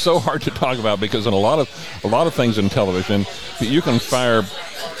 it's so hard to talk about because in a lot of things in television, you can fire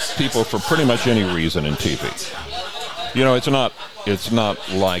people for pretty much any reason in TV. You know, it's not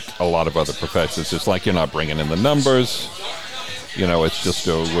like a lot of other professions. It's like you're not bringing in the numbers. You know, it's just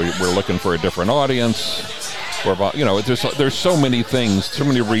we're looking for a different audience. Or about, you know, there's so many things, so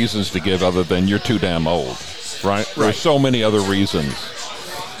many reasons to give other than you're too damn old, right? There's so many other reasons.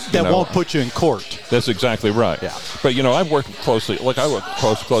 That won't put you in court. That's exactly right. Yeah. But, you know, I've worked closely, I work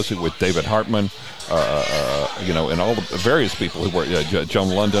closely with David Hartman, you know, and all the various people who work, Joan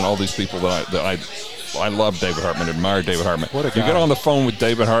London, all these people that I love David Hartman, admire David Hartman. What a guy. You get on the phone with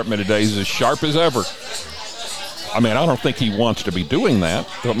David Hartman today, he's as sharp as ever. I mean, I don't think he wants to be doing that,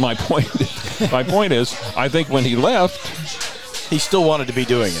 but my point is, I think when he left, he still wanted to be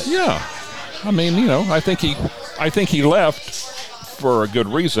doing it. Yeah. I mean, you know, I think he left for a good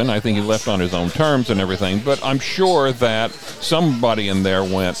reason. I think he left on his own terms and everything, but I'm sure that somebody in there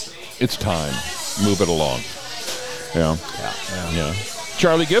went, it's time, move it along. Yeah.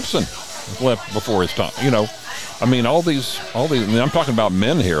 Charlie Gibson left before his time, you know. I mean, all these. I mean, I'm talking about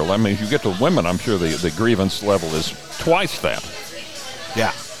men here. I mean, if you get to women, I'm sure the grievance level is twice that.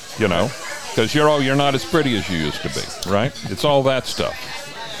 Yeah. You know, because you're not as pretty as you used to be, right? It's all that stuff.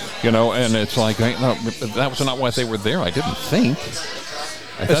 You know, and it's like, no, that was not why they were there. I didn't think.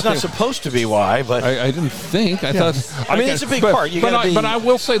 It's not supposed to be why, but I didn't think. I thought. I mean, it's a big part. But I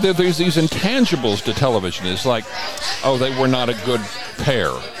will say that there's these intangibles to television. It's like, oh, they were not a good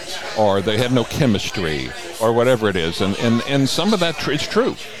pair, or they had no chemistry, or whatever it is. And some of that is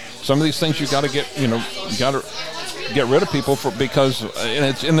true. Some of these things you got to get rid of people because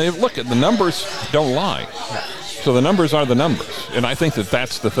and they look at the numbers don't lie. So the numbers are the numbers, and I think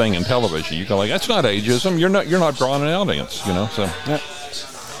that's the thing in television. You go like, that's not ageism. You're not drawing an audience, you know. So,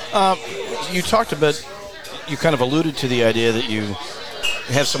 you talked about, you kind of alluded to the idea that you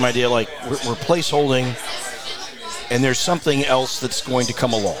have some idea like we're placeholding, and there's something else that's going to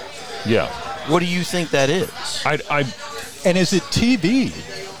come along. Yeah. What do you think that is? And is it TV?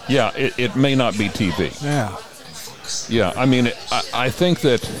 Yeah, it may not be TV. Yeah. Yeah, I mean, I think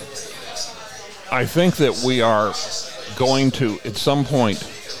that we are going to, at some point,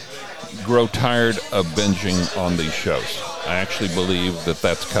 grow tired of binging on these shows. I actually believe that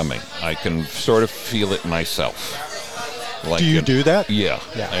that's coming. I can sort of feel it myself. Do you do that? Yeah.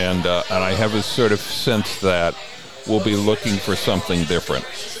 And I have a sort of sense that we'll be looking for something different.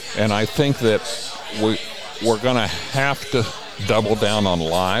 And I think that we're going to have to double down on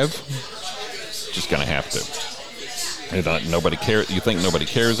live. Just going to have to. Nobody cares. You think nobody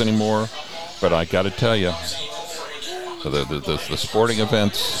cares anymore? But I got to tell you, the sporting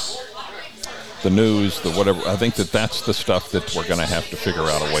events, the news, the whatever, I think that's the stuff that we're going to have to figure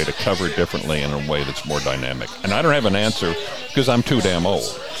out a way to cover differently in a way that's more dynamic. And I don't have an answer because I'm too damn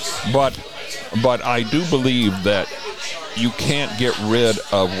old. But I do believe that you can't get rid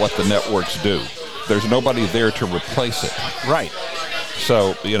of what the networks do. There's nobody there to replace it. Right.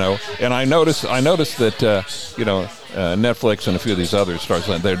 So, you know, and I noticed that, you know, Netflix and a few of these others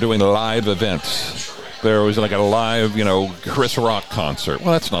they're doing live events. There was like a live, you know, Chris Rock concert.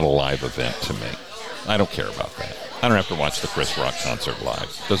 Well, that's not a live event to me. I don't care about that. I don't have to watch the Chris Rock concert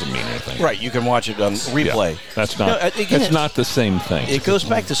live. Doesn't mean anything. Right, you can watch it on replay. Yeah, that's not. It's not the same thing. It goes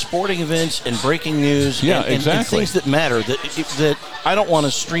back to sporting events and breaking news. Yeah, and exactly. things that matter that I don't want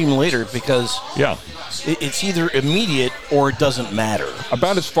to stream later because it's either immediate or it doesn't matter.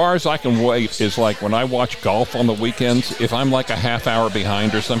 About as far as I can wait is like when I watch golf on the weekends. If I'm like a half hour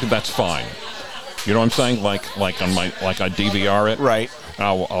behind or something, that's fine. You know what I'm saying? Like I DVR it. Right.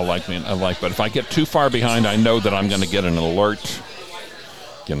 But if I get too far behind, I know that I'm going to get an alert.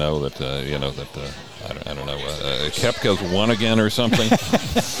 I don't know. Koepka's won again or something,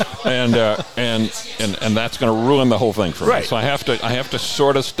 and that's going to ruin the whole thing for me. Right. So I have to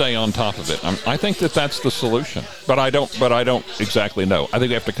sort of stay on top of it. I think that's the solution, but I don't exactly know. I think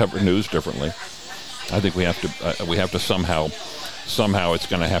we have to cover news differently. I think we have to somehow it's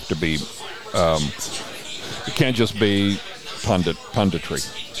going to have to be. It can't just be punditry.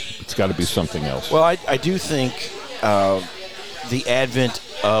 It's got to be something else. Well, I do think the advent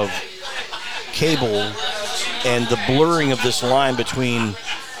of cable and the blurring of this line between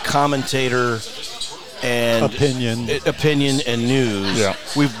commentator and opinion and news. Yeah.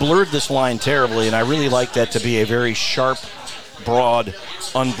 We've blurred this line terribly, and I really like that to be a very sharp, broad,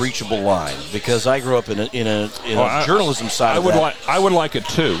 unbreachable line, because I grew up in a journalism side of that. I would like it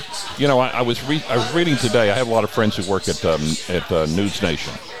too. You know, I was reading today. I have a lot of friends who work at News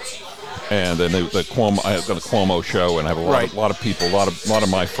Nation, and the Cuomo. I have got the Cuomo show, and I have a lot of people, a lot of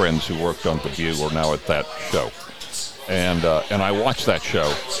my friends who worked on The View are now at that show, and I watch that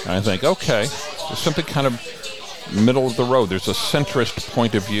show, and I think, okay, there's something kind of middle of the road. There's a centrist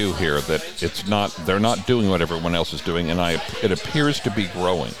point of view here that they're not doing what everyone else is doing, and it appears to be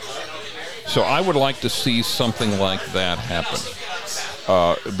growing. So I would like to see something like that happen,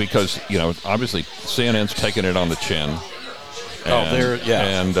 because obviously CNN's taking it on the chin.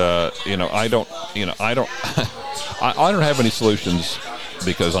 And I don't I don't have any solutions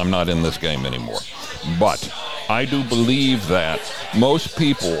because I'm not in this game anymore. But I do believe that most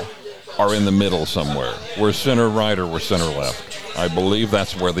people are in the middle somewhere. We're center right or we're center left. I believe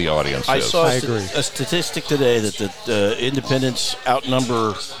that's where the audience is. I saw a statistic today that the independents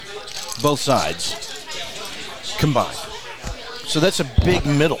outnumber both sides combined. So that's a big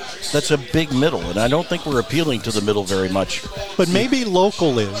middle. And I don't think we're appealing to the middle very much. But maybe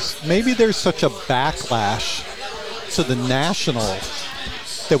local is. Maybe there's such a backlash to the national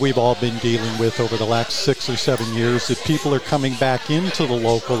that we've all been dealing with over the last 6 or 7 years, that people are coming back into the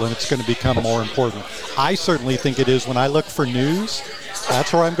local, and it's going to become more important. I certainly think it is. When I look for news,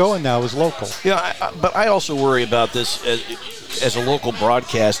 that's where I'm going now, is local. Yeah, but I also worry about this as a local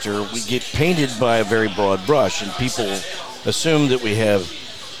broadcaster. We get painted by a very broad brush, and people assume that we have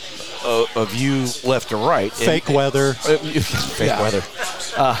a view left or right. Fake weather. Fake weather.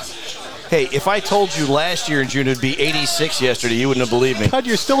 Hey, if I told you last year in June it would be 86 yesterday, you wouldn't have believed me. God,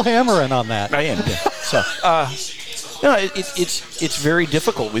 you're still hammering on that. I am. Yeah. So, it's very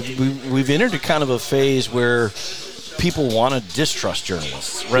difficult. We've entered a kind of a phase where people want to distrust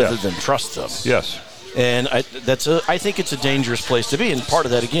journalists rather than trust them. Yes. And I think it's a dangerous place to be. And part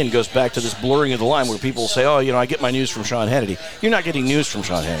of that, again, goes back to this blurring of the line where people say, I get my news from Sean Hannity. You're not getting news from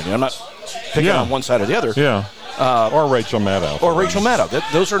Sean Hannity. I'm not picking on one side or the other. Yeah. Or Rachel Maddow.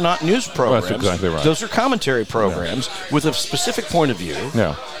 Those are not news programs. That's exactly right. Those are commentary programs with a specific point of view.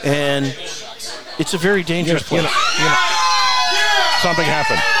 Yeah. And it's a very dangerous place. Something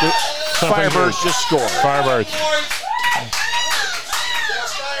happened. Firebirds just scored. Firebirds.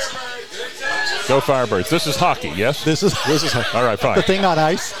 Go Firebirds. This is hockey, yes? This is hockey. All right, fine. The thing on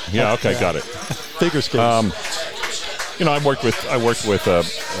ice? Yeah, okay, got it. Figure skating. I worked with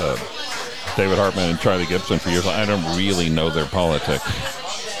David Hartman and Charlie Gibson for years. I don't really know their politics.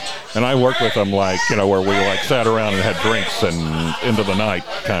 And I worked with them where we sat around and had drinks and into the night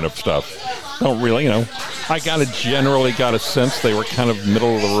kind of stuff. Don't really, I generally got a sense they were kind of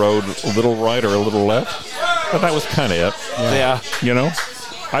middle of the road, a little right or a little left. But that was kind of it. Yeah.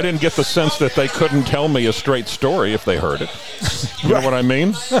 I didn't get the sense that they couldn't tell me a straight story if they heard it. You know what I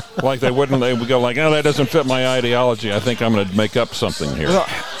mean? They would go that doesn't fit my ideology. I think I'm going to make up something here. Well,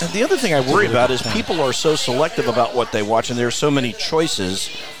 the other thing I worry about is people are so selective about what they watch, and there are so many choices,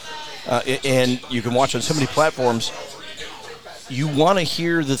 and you can watch on so many platforms. You want to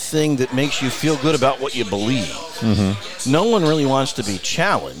hear the thing that makes you feel good about what you believe. Mm-hmm. No one really wants to be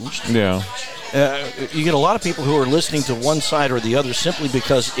challenged. Yeah. You get a lot of people who are listening to one side or the other simply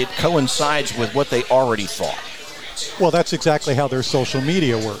because it coincides with what they already thought. Well, that's exactly how their social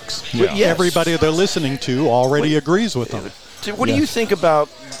media works. Yeah. Yes. Everybody they're listening to already agrees with them. What do you think about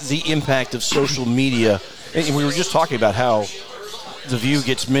the impact of social media? And we were just talking about how The View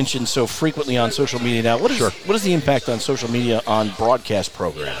gets mentioned so frequently on social media now. What is the impact on social media on broadcast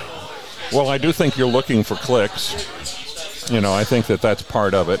programming? Well, I do think you're looking for clicks. I think that's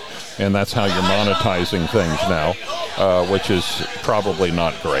part of it, and that's how you're monetizing things now, which is probably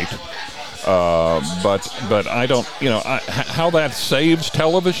not great. But I don't, how that saves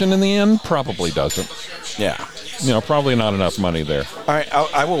television in the end probably doesn't. Yeah. Probably not enough money there. All right,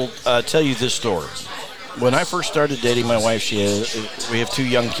 I will tell you this story. When I first started dating my wife, we have 2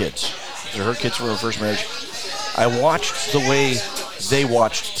 young kids. Her kids were her first marriage. I watched the way they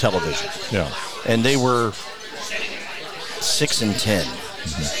watched television. Yeah. And they were 6 and 10.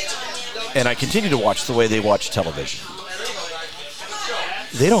 Mm-hmm. And I continue to watch the way they watch television.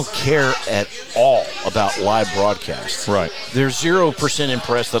 They don't care at all about live broadcasts. Right. They're 0%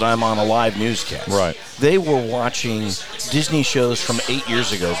 impressed that I'm on a live newscast. Right. They were watching Disney shows from 8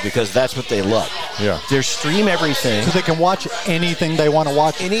 years ago because that's what they love. Yeah. They stream everything. Because they can watch anything they want to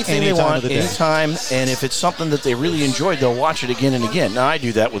watch anything they want, anytime. And if it's something that they really enjoyed, they'll watch it again and again. Now, I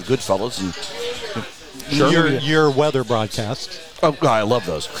do that with Goodfellas and your weather broadcasts. Oh, I love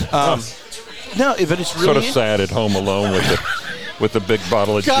those. No, but it's really sort of sad at home alone with the big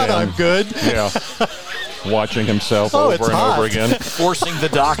bottle of God, gin. I'm good. Yeah. Watching himself Oh, over it's and hot. over again. forcing the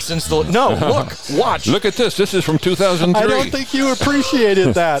dachshunds to no. Look, watch. Look at this. This is from 2003. I don't think you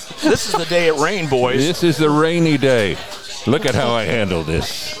appreciated that. This is the day it rained, boys. This is the rainy day. Look at how I handle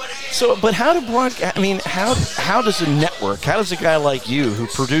this. So, but how do broadcast? I mean, how does a network? How does a guy like you, who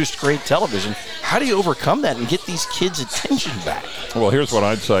produced great television, how do you overcome that and get these kids' attention back? Well, here's what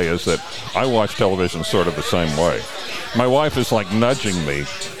I'd say is that I watch television sort of the same way. My wife is like nudging me.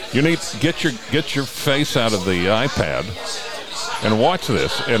 You need to get your face out of the iPad and watch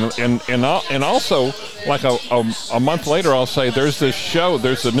this. And also, like a month later, I'll say, there's a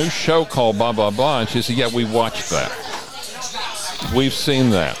new show called blah, blah, blah. And she said, yeah, we watched that. We've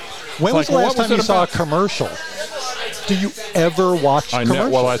seen that. When was the last time you saw a commercial? Do you ever watch commercials? I know.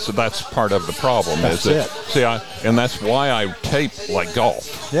 Well, that's part of the problem. That's is that, it. And that's why I tape like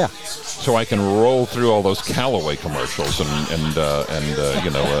golf. Yeah. So I can roll through all those Callaway commercials and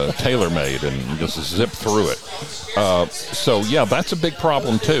TaylorMade and just zip through it. So yeah, that's a big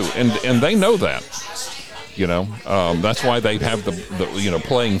problem too, and they know that. That's why they have the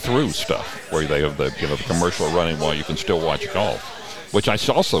playing through stuff where they have the commercial running while you can still watch golf, which I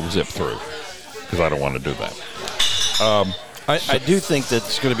also zip through because I don't want to do that. I do think that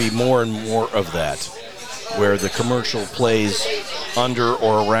there's going to be more and more of that, where the commercial plays under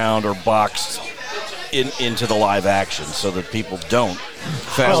or around or boxed into the live action so that people don't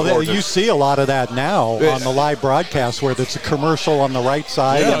fast forward. You see a lot of that now on the live broadcast where there's a commercial on the right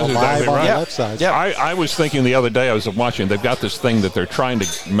side and a live on the left side. Yeah, I was thinking the other day, I was watching, they've got this thing that they're trying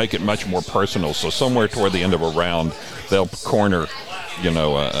to make it much more personal. So somewhere toward the end of a round, they'll corner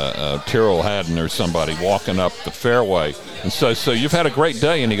Tyrrell Haddon or somebody walking up the fairway and says, so you've had a great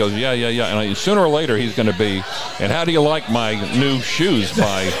day? And he goes, yeah. And sooner or later he's going to be, and how do you like my new shoes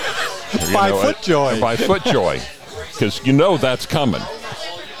by FootJoy? By FootJoy. Because that's coming.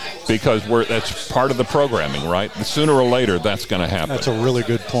 Because that's part of the programming, right? Sooner or later that's going to happen. That's a really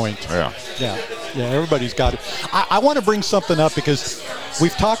good point. Yeah, everybody's got it. I want to bring something up because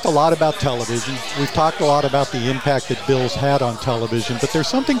we've talked a lot about television. We've talked a lot about the impact that Bill's had on television, but there's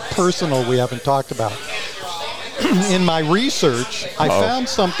something personal we haven't talked about. In my research, I found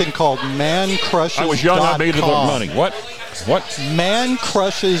something called mancrushes.com. I was young, I made it look money. What?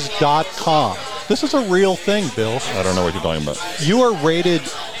 Mancrushes.com. This is a real thing, Bill. I don't know what you're talking about. You are rated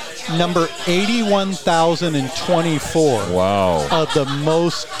number 81,024. Wow. Of the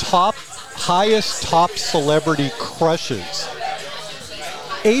highest top celebrity crushes.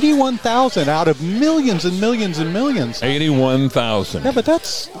 81,000 out of millions and millions and millions. 81,000. Yeah, but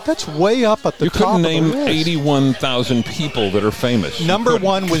that's way up at the top. You couldn't name of the list. 81,000 people that are famous. Number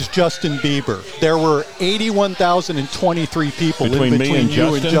one was Justin Bieber. There were 81,023 people between me and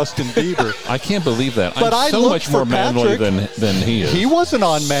you and Justin Bieber. I can't believe that. But I'm so much more manly than he is. He wasn't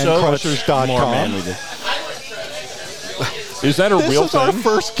on mancrushers.com. More manly than. Is that a real thing? This is our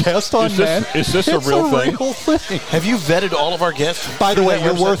first guest on Man. Is this a real thing? Have you vetted all of our guests? By the way,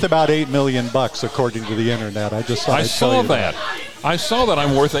 you're worth about $8 million according to the internet. I just I saw that. I saw that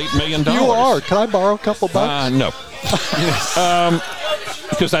I'm worth $8 million. You are. Can I borrow a couple bucks? No.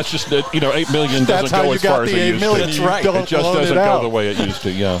 Because that's just $8 million doesn't go as far as it used to. That's right. It just doesn't go the way it used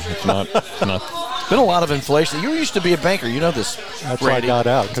to. Yeah, it's not. There's been a lot of inflation. You used to be a banker. You know this. That's why I got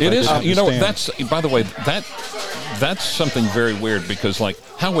out. It is. That's. By the way, that's something very weird because,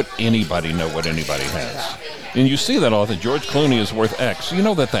 how would anybody know what anybody has? And you see that all the George Clooney is worth X. You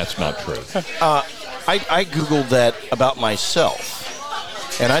know that's not true. I Googled that about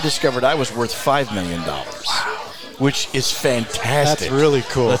myself, and I discovered I was worth $5 million. Which is fantastic. That's really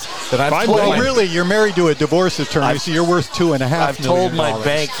cool. Really, you're married to a divorce attorney, so you're worth $2.5 million. I've told my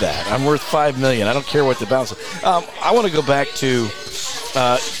bank that. I'm worth $5 million. I don't care what the balance is. I want to go back to...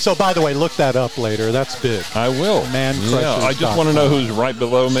 so, by the way, look that up later. That's big. I will. I just want to know who's right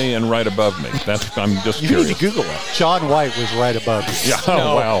below me and right above me. I'm just curious. You need to Google it. John White was right above you. Yeah,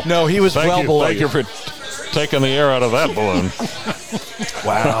 wow. No, he was below you. Thank you for taking the air out of that balloon.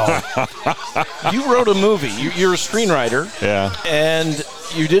 Wow. You wrote a movie. You're a screenwriter. Yeah. And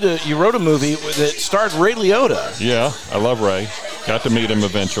you wrote a movie that starred Ray Liotta. Yeah, I love Ray. Got to meet him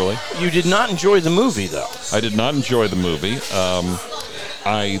eventually. You did not enjoy the movie, though. I did not enjoy the movie.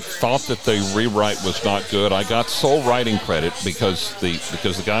 I thought that the rewrite was not good. I got sole writing credit because the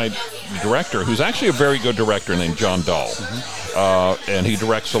director, who's actually a very good director named John Dahl, and he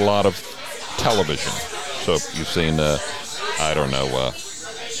directs a lot of television. So you've seen,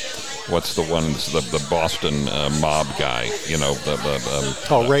 what's the one, the Boston mob guy,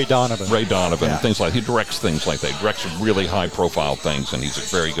 Ray Donovan. Ray Donovan, Yeah. and things like, he directs things like that. He directs really high profile things, and he's a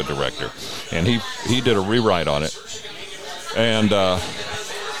very good director. And he did a rewrite on it,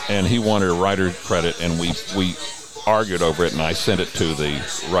 and he wanted a writer's credit, and we argued over it, and I sent it to the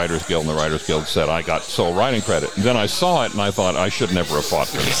Writers Guild, and the Writers Guild said I got sole writing credit. And then I saw it, and I thought I should never have fought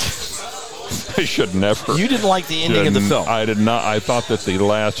for this. I should never. You didn't like the ending of the film. I did not. I thought that the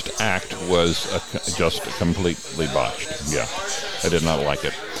last act was just completely botched. Yeah, I did not like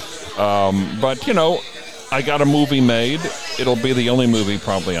it. But, I got a movie made. It'll be the only movie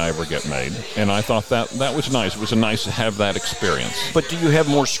probably I ever get made. And I thought that was nice. It was nice to have that experience. But do you have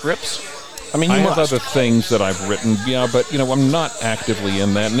more scripts? I mean, I you have must. other things that I've written, but, I'm not actively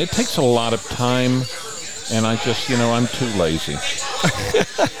in that. And it takes a lot of time. And I just, I'm too lazy.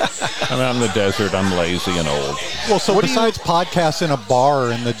 I'm out in the desert. I'm lazy and old. Well, so besides podcasts in a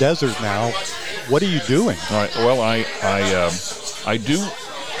bar in the desert now, what are you doing? All right. Well, I do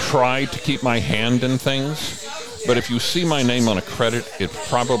try to keep my hand in things, but if you see my name on a credit, it's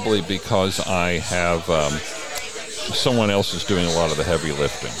probably because I have someone else is doing a lot of the heavy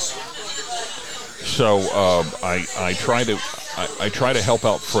lifting. So I try to help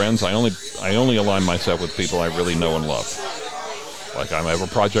out friends. I only align myself with people I really know and love. Like I have a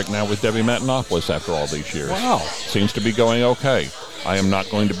project now with Debbie Matenopoulos after all these years. Wow. Seems to be going okay. I am not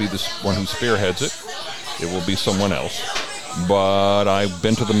going to be the one who spearheads it. It will be someone else. But I've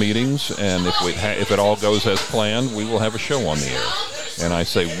been to the meetings, and if it all goes as planned, we will have a show on the air. And I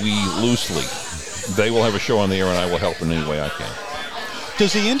say we loosely. They will have a show on the air, and I will help in any way I can.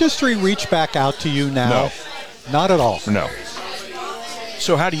 Does the industry reach back out to you now? No. Not at all. No.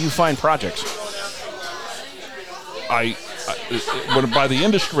 So how do you find projects? By the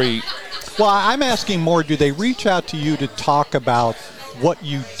industry... Well, I'm asking more, do they reach out to you to talk about what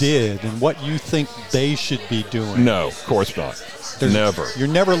you did and what you think they should be doing? No, of course not. Never. You're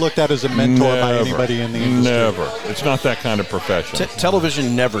never looked at as a mentor by anybody in the industry? Never. It's not that kind of profession.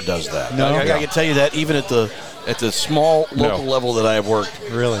 Television never does that. No? I can tell you that even at the small local level that I have worked.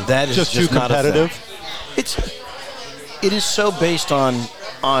 Really? That is just too not a thing. competitive? It is so based on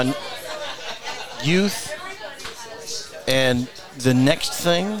youth and the next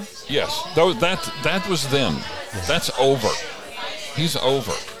thing. Yes, that was then. That's over. He's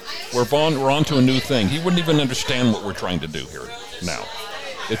over. We're on to a new thing. He wouldn't even understand what we're trying to do here now.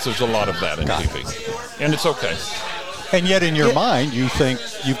 There's a lot of that in TV, and it's okay. And yet in your mind, you think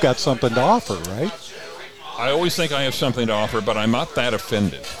you've got something to offer, right? I always think I have something to offer, but I'm not that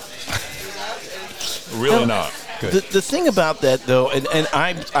offended. Really not. The thing about that, though, and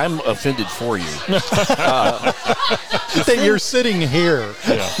I'm offended for you. That you're sitting here.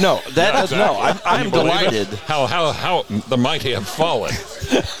 Yeah. No, I'm delighted. How the mighty have fallen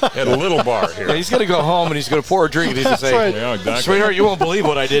at a little bar here. Yeah, he's going to go home and he's going to pour a drink and he's going to say, right. Yeah, exactly. "Sweetheart, you won't believe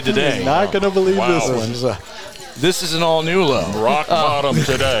what I did today." Not going to believe Wow. this one. This is an all-new low. Rock bottom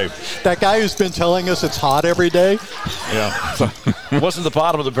today. That guy who's been telling us it's hot every day. Yeah. It wasn't the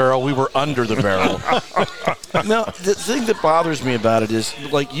bottom of the barrel. We were under the barrel. Now, the thing that bothers me about it is,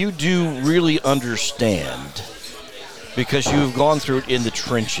 like, you do really understand because you've gone through it in the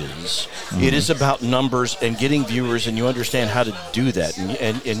trenches. Mm-hmm. It is about numbers and getting viewers, and you understand how to do that.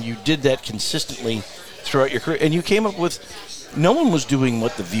 And you did that consistently throughout your career. And you came up with, no one was doing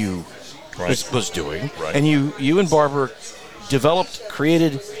what The View was doing. Right. And you and Barbara developed,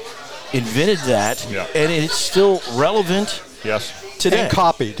 created, invented that, and it's still relevant today. And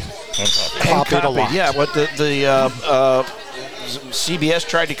copied. Copied a lot. Yeah, what the CBS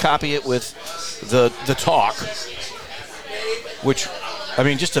tried to copy it with the talk, which, I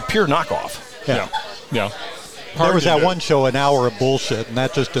mean, just a pure knockoff. Yeah. There was that one show, An Hour of Bullshit, and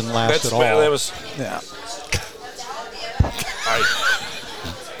that just didn't last at all. That was. Yeah.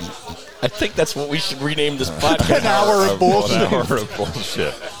 I think that's what we should rename this podcast. An hour of bullshit. An hour of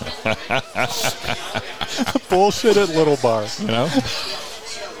bullshit. Bullshit at Little Bar. It's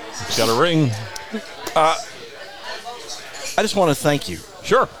got a ring. I just want to thank you.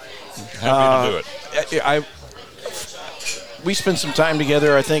 Sure. Happy to do it. We spent some time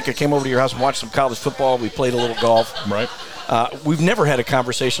together. I think I came over to your house and watched some college football. We played a little golf. Right. We've never had a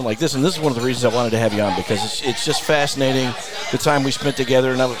conversation like this, and this is one of the reasons I wanted to have you on, because it's just fascinating, the time we spent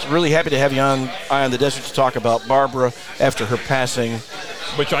together, and I was really happy to have you on Eye on the Desert to talk about Barbara after her passing.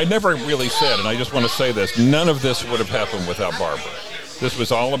 Which I never really said, and I just want to say this, none of this would have happened without Barbara. This was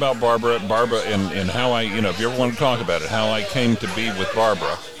all about Barbara, and how I, if you ever want to talk about it, how I came to be with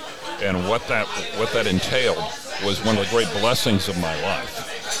Barbara, and what that entailed was one of the great blessings of my life.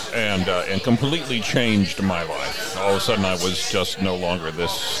 and completely changed my life. All of a sudden, I was just no longer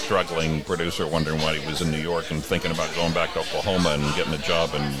this struggling producer wondering why he was in New York and thinking about going back to Oklahoma and getting a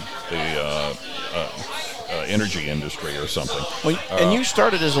job in the energy industry or something. Well, and you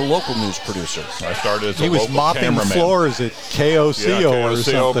started as a local news producer. I started as a He was local mopping cameraman. floors at KOCO or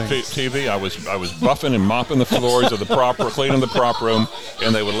something. TV. I was buffing and mopping the floors of the cleaning the prop room,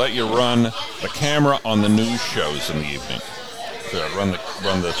 and they would let you run the camera on the news shows in the evening. So I'd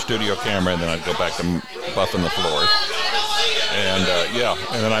run the studio camera, and then I'd go back to buffing the floors. And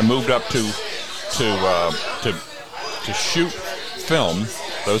and then I moved up to shoot film.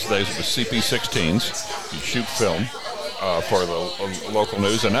 Those days it was CP16s. You'd shoot film for the local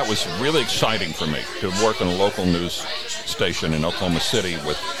news, and that was really exciting for me to work in a local news station in Oklahoma City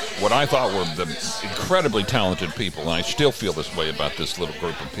with what I thought were the incredibly talented people, and I still feel this way about this little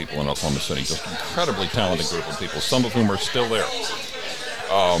group of people in Oklahoma City, just an incredibly talented group of people, some of whom are still there.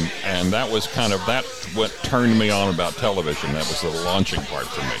 And that was what turned me on about television. That was the launching part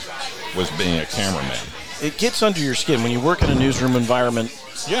for me, was being a cameraman. It gets under your skin when you work in a newsroom environment.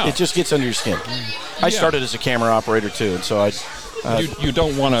 Yeah, it just gets under your skin. I started as a camera operator too, and so you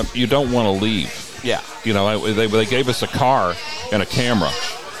don't want to leave. Yeah, you know, they gave us a car and a camera,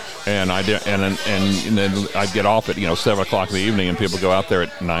 and I did, and then I'd get off at 7 o'clock in the evening, and people go out there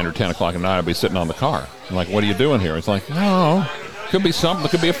at 9 or 10 o'clock at night. I'd be sitting on the car. I'm like, what are you doing here? It's like, no. Could be something.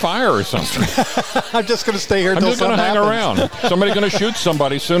 It could be a fire or something. I'm just going to stay here until something happens. I'm just going to hang around. Somebody's going to shoot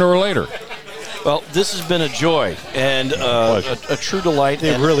somebody sooner or later. Well, this has been a joy and a true delight.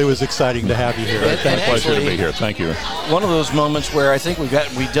 It really was exciting to have you here. It's a pleasure to be here. Thank you. One of those moments where I think we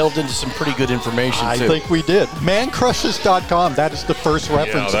delved into some pretty good information, I too. think we did. Mancrushes.com. That is the first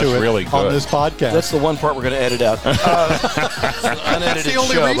reference to it really on this podcast. That's the one part we're going to edit out. Unedited That's the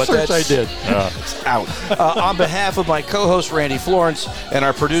only show, research I did. It's out. On behalf of my co-host, Randy Florence, and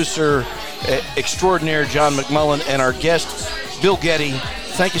our producer extraordinaire, John McMullen, and our guest, Bill Geddie,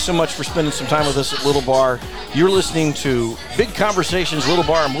 thank you so much for spending some time with us at Little Bar. You're listening to Big Conversations Little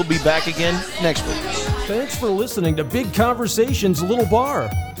Bar, and we'll be back again next week. Thanks for listening to Big Conversations Little Bar.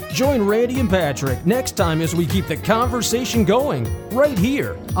 Join Randy and Patrick next time as we keep the conversation going right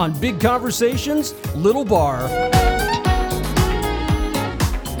here on Big Conversations Little Bar.